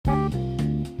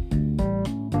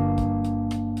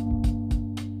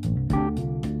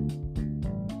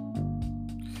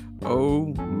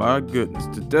Oh my goodness.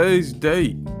 Today's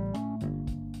date,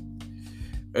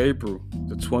 April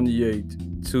the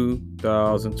 28th,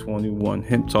 2021.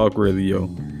 Hemp Talk Radio.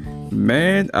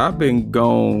 Man, I've been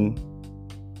gone.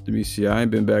 Let me see. I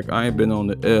ain't been back. I ain't been on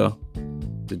the air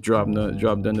to drop none of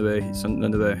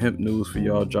that hemp news for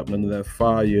y'all. Drop none of that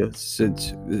fire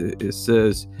since it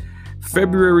says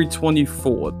February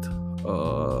 24th.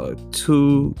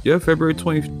 February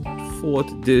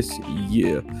 24th this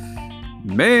year.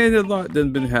 Man, a lot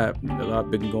done been happening. A lot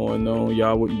been going on.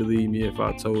 Y'all wouldn't believe me if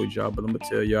I told y'all, but I'm gonna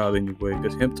tell y'all anyway.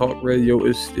 Because Hemp Talk Radio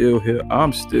is still here.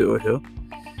 I'm still here.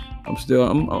 I'm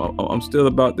still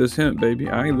about this hemp, baby.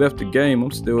 I ain't left the game.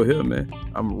 I'm still here, man.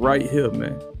 I'm right here,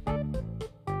 man.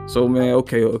 So, man,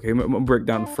 okay. I'm gonna break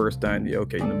down the first thing. Yeah,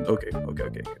 okay.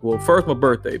 Well, first my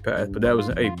birthday passed, but that was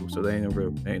in April, so that ain't no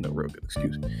real good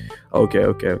excuse. Okay.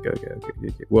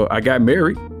 Well, I got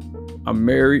married. I'm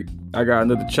married. I got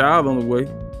another child on the way.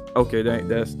 Okay,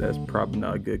 that's probably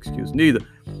not a good excuse neither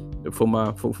for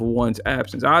one's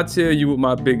absence. I'll tell you what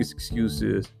my biggest excuse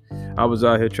is. I was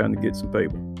out here trying to get some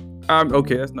paper.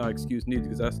 Okay, that's not an excuse neither,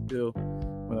 because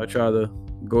when I try to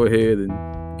go ahead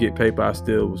and get paper, I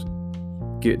still was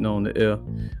getting on the air.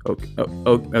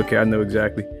 Okay, I know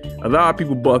exactly. A lot of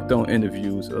people bucked on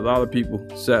interviews. A lot of people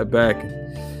sat back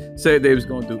and said they was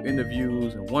going to do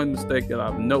interviews. And one mistake that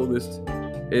I've noticed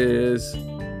is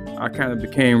I kind of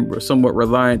became somewhat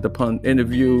reliant upon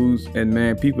interviews, and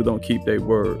man, people don't keep their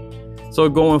word. So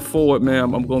going forward,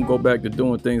 man, I'm going to go back to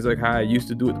doing things like how I used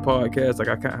to do with the podcast, like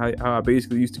how I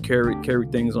basically used to carry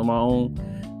things on my own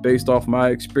based off my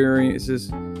experiences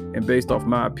and based off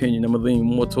my opinion. I'm going to lean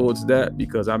more towards that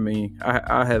because, I mean,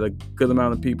 I had a good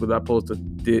amount of people that I supposed to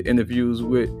did interviews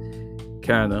with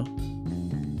kind of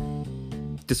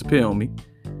disappear on me.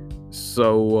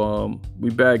 So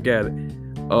we back at it.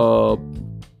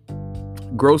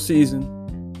 Grow season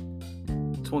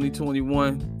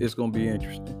 2021 is going to be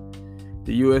interesting.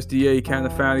 The USDA kind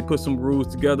of finally put some rules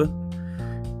together.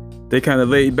 They kind of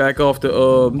laid back off the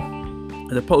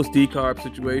post-decarb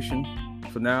situation.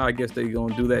 For now, I guess they're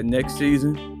going to do that next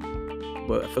season.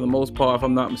 But for the most part, if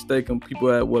I'm not mistaken,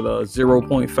 people at with a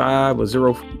 0.5 or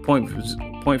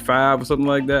 0.5 or something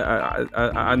like that.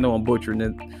 I know I'm butchering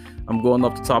it. I'm going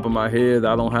off the top of my head.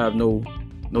 I don't have no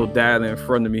data in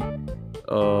front of me.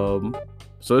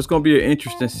 So it's going to be an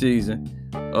interesting season.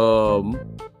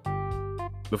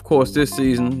 Of course, this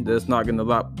season there's going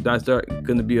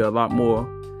to be a lot more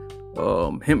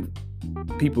hemp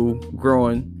people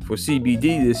growing for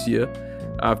CBD this year.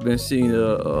 I've been seeing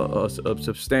a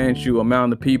substantial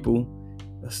amount of people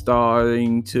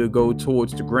starting to go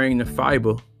towards the grain and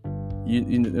fiber. You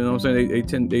know what I'm saying? They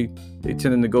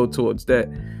tending to go towards that.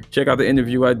 Check out the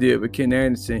interview I did with Ken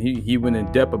Anderson. He went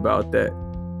in depth about that.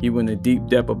 He went in deep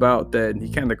depth about that, and he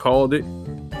kind of called it.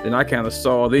 And I kind of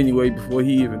saw it anyway before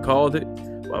he even called it.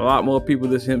 But a lot more people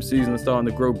this hemp season are starting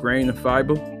to grow grain and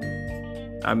fiber.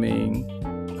 I mean,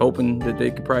 hoping that they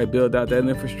could probably build out that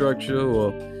infrastructure,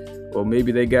 or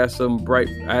maybe they got some bright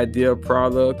idea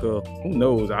product, or who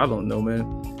knows? I don't know, man.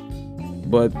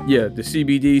 But yeah, the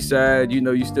CBD side, you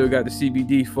still got the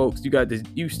CBD folks. You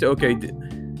still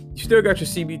got your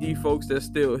CBD folks that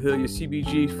still here. Your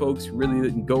CBG folks really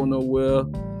didn't go nowhere.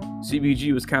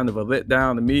 CBG was kind of a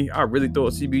letdown to me. I really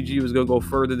thought CBG was gonna go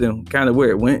further than kind of where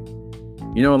it went.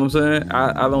 You know what I'm saying?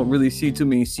 I don't really see too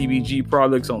many CBG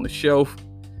products on the shelf.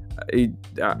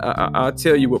 I'll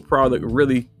tell you what product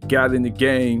really got in the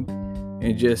game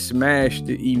and just smashed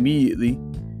it immediately.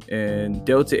 And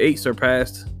Delta 8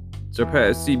 surpassed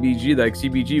CBG. Like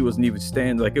CBG wasn't even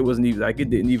standing. Like it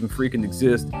didn't even freaking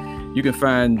exist. You can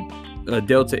find a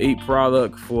Delta 8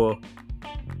 product for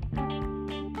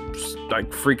like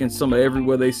freaking some of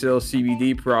everywhere they sell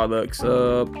CBD products.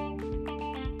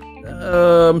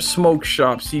 Smoke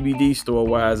shop CBD store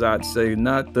wise, I'd say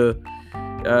not the.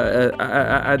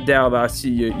 I doubt I see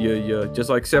your just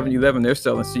like 7-Eleven, they're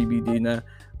selling CBD now,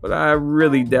 but I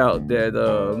really doubt that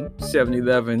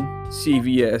 7-Eleven,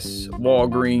 CVS,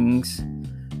 Walgreens,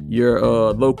 your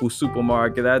local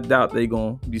supermarket, I doubt they're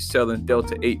gonna be selling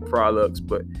Delta 8 products.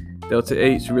 But Delta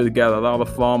 8's really got a lot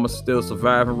of farmers still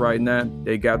surviving right now.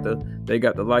 They got the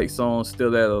lights on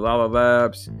still at a lot of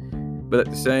labs. But at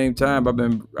the same time,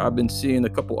 I've been seeing a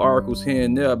couple articles here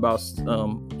and there about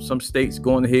some states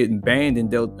going ahead and banning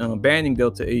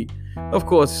Delta 8. Of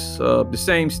course, the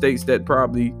same states that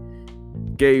probably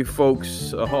gave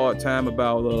folks a hard time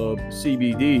about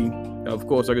CBD, of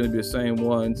course, are going to be the same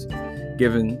ones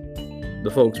giving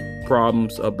the folks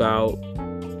problems about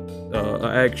an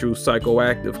actual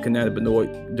psychoactive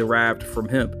cannabinoid derived from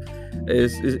hemp.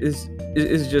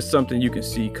 It's just something you can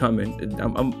see coming.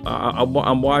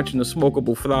 I'm watching the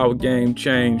smokable flower game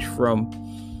change from,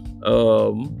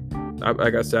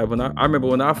 like I said, I remember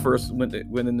when I first went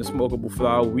in the smokable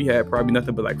flower, we had probably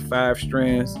nothing but like 5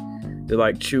 strands to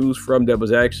like choose from that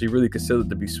was actually really considered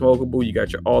to be smokable. You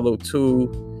got your Auto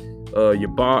 2, your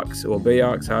Box or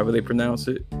Bayox, however they pronounce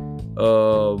it,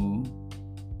 and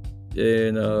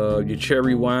your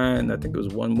Cherry Wine. I think it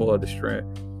was one more other strand.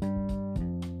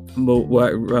 But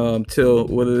till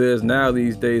what it is now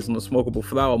these days on the smokable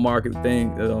flower market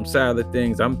side of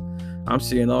things, I'm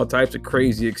seeing all types of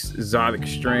crazy exotic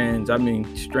strands. I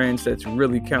mean, strands that's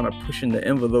really kind of pushing the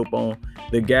envelope on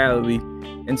legality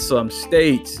in some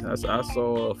states. I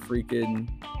saw a freaking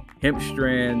hemp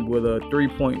strand with a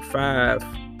 3.5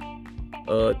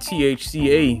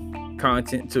 THCA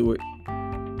content to it.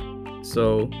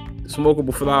 So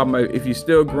smokable flower, if you're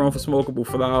still growing for smokable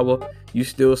flower, you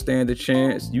still stand a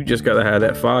chance. You just gotta have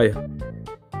that fire.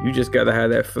 You just gotta have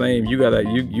that flame. You gotta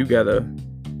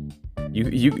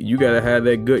have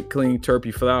that good, clean,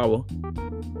 terpy flower.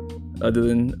 Other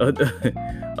than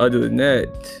that,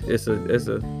 it's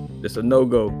a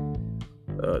no-go.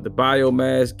 The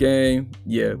biomass game,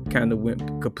 kind of went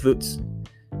kaput.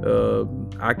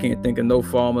 I can't think of no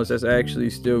farmers that's actually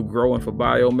still growing for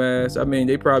biomass. I mean,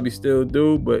 they probably still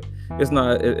do, but it's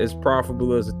not as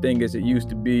profitable as a thing as it used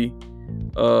to be.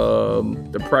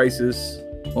 The prices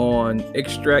on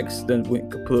extracts then went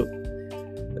kaput.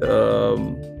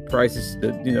 Prices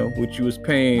that, what you was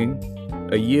paying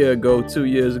a year ago, 2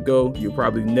 years ago, you'll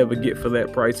probably never get for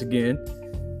that price again.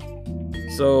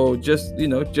 So just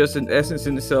in essence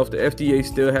in itself, the FDA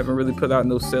still haven't really put out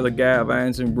no set of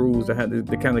guidelines and rules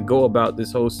to kind of go about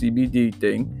this whole CBD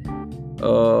thing.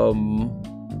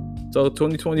 So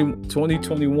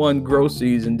 2021 grow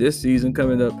season, this season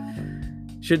coming up,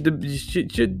 should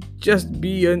just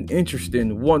be an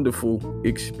interesting, wonderful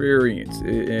experience,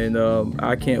 and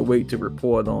I can't wait to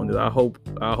report on it. I hope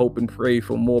and pray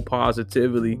for more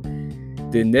positivity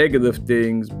than negative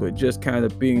things, but just kind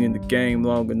of being in the game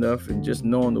long enough and just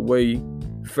knowing the way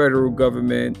federal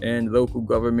government and local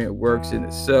government works in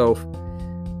itself.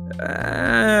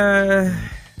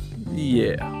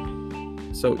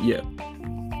 So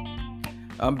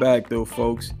I'm back though,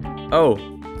 folks. Oh,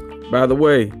 by the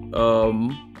way,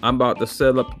 I'm about to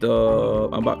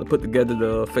put together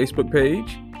the Facebook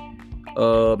page,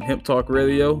 Hemp Talk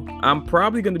Radio. I'm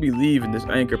probably going to be leaving this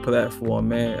Anchor platform,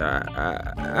 man.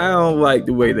 I don't like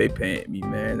the way they paying me,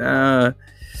 man. I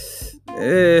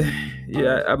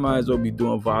might as well be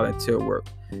doing volunteer work.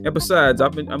 And besides,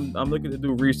 I'm looking to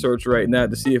do research right now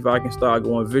to see if I can start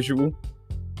going visual.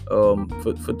 For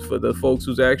the folks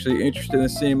who's actually interested in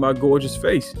seeing my gorgeous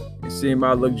face and seeing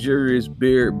my luxurious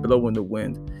beard blow in the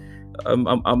wind.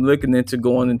 I'm looking into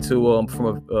going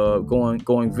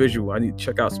visual. I need to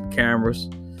check out some cameras.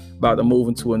 About to move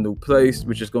into a new place,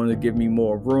 which is going to give me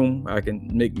more room. I can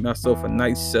make myself a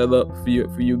nice setup for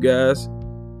you guys.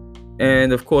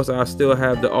 And of course, I still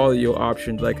have the audio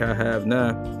options like I have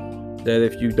now, that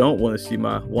if you don't want to see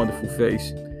my wonderful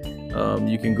face,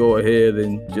 you can go ahead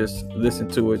and just listen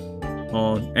to it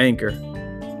on Anchor.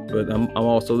 But I'm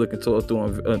also looking towards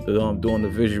doing the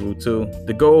visual too.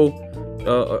 The goal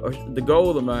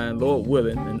of mine, Lord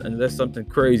willing, and unless something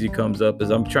crazy comes up,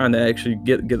 is I'm trying to actually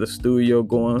get a studio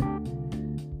going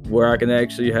where I can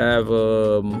actually have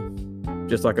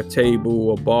just like a table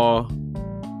or bar,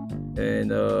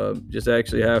 and just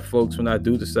actually have folks, when I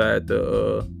do decide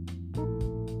to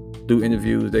do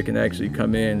interviews, they can actually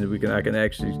come in and I can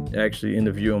actually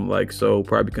interview them, like, so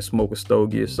probably can smoke a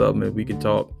stogie or something and we can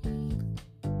talk.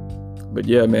 But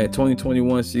yeah, man,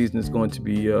 2021 season is going to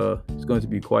be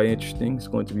quite interesting. It's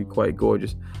going to be quite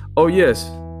gorgeous. Oh yes,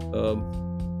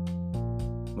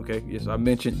 I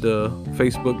mentioned the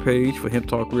Facebook page for Hemp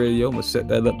Talk Radio. I'm gonna set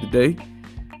that up today.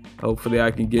 Hopefully I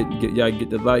can get y'all get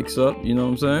the likes up, you know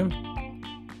what I'm saying?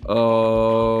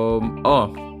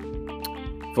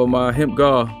 For my hemp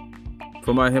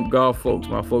gar folks,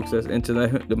 my folks that's into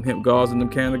them hemp gars and them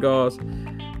canna gars,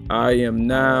 I am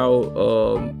now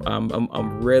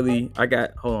I'm ready. I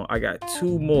got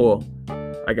two more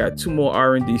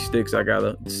R&D sticks. I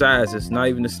got sizes, not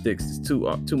even the sticks. It's two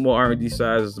more R&D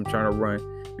sizes I'm trying to run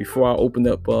before I open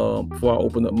up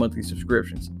monthly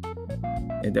subscriptions.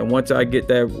 And then once I get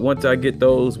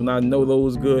those, when I know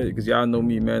those good, because y'all know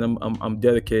me, man, I'm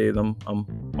dedicated.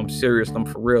 I'm serious. I'm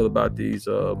for real about these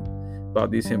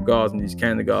hemp gars and these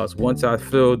candy gars. Once I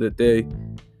feel that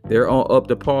they're on up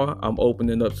to par, I'm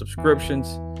opening up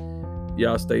subscriptions.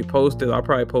 Y'all stay posted. I'll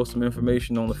probably post some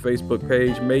information on the Facebook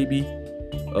page, maybe.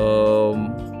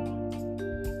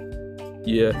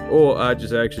 Yeah, or I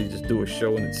just actually just do a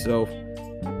show in itself,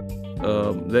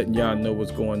 letting y'all know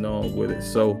what's going on with it.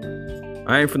 So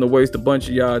I ain't finna waste a bunch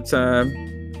of y'all time.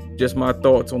 Just my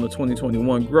thoughts on the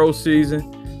 2021 growth season.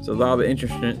 It's a lot of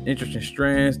interesting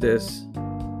strands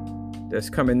that's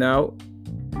coming out.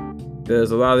 There's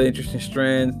a lot of interesting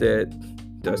strands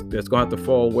that's gonna have to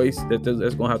fall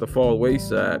that's gonna have to fall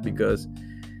wayside because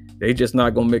they just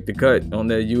not gonna make the cut on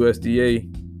that USDA.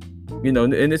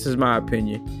 And this is my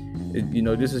opinion.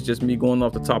 This is just me going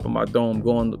off the top of my dome,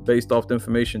 going based off the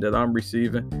information that I'm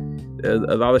receiving.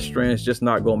 A lot of strands just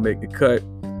not gonna make the cut,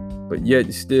 but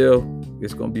yet still,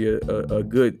 it's gonna be a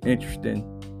good, interesting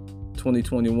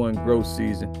 2021 growth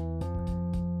season.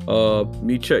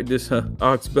 Me check this,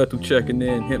 Ox Bethel checking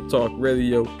in, Hemp Talk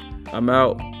Radio. I'm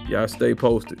out. Y'all stay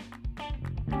posted.